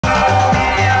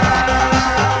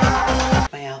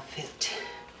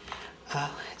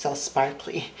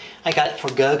sparkly. I got it for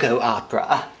Go-Go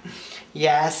Opera.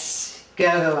 Yes,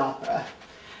 Go-Go Opera.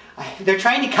 They're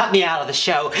trying to cut me out of the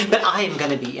show, but I am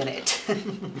gonna be in it.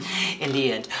 In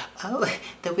the end. Oh,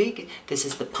 the wig. This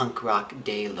is the punk rock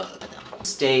day look.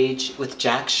 Stage with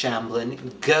Jack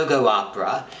Shamblin, Go-Go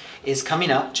Opera, is coming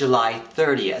up July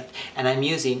 30th, and I'm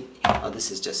using, oh,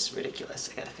 this is just ridiculous.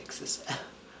 I gotta fix this.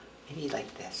 Maybe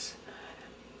like this.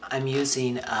 I'm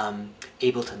using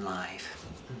Ableton Live.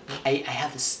 I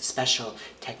have this special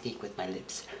technique with my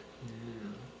lips.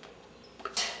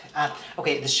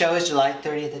 Okay, the show is July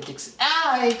 30th at Dixon.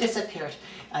 Ah, it disappeared.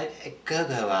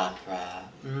 Go-Go Opera.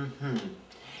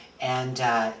 And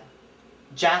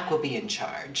Jack will be in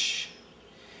charge.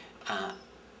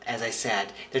 As I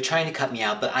said, they're trying to cut me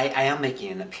out, but I am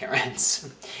making an appearance.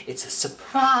 It's a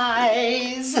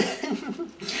surprise.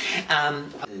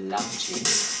 Lounging.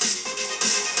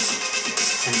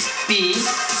 And beats.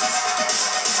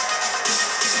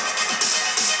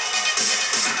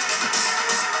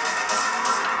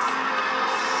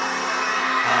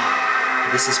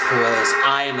 This is Perot's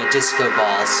I Am a Disco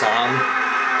Ball song.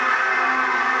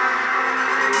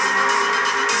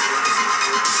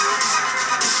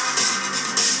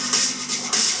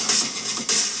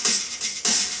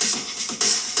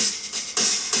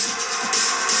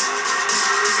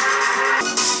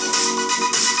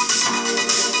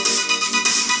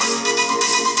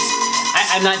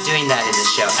 I'm not doing that in the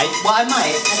show. Well, I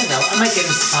might. I don't know. I might get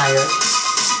inspired.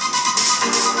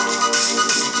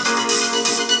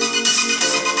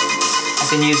 I've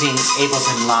been using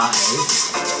Ableton Live.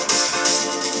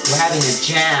 We're having a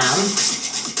jam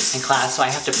in class, so I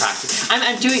have to practice. I'm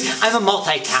a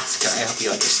multitasker, I hope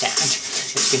you understand.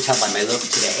 As you can tell by my look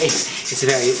today, it's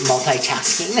very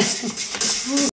multitasking.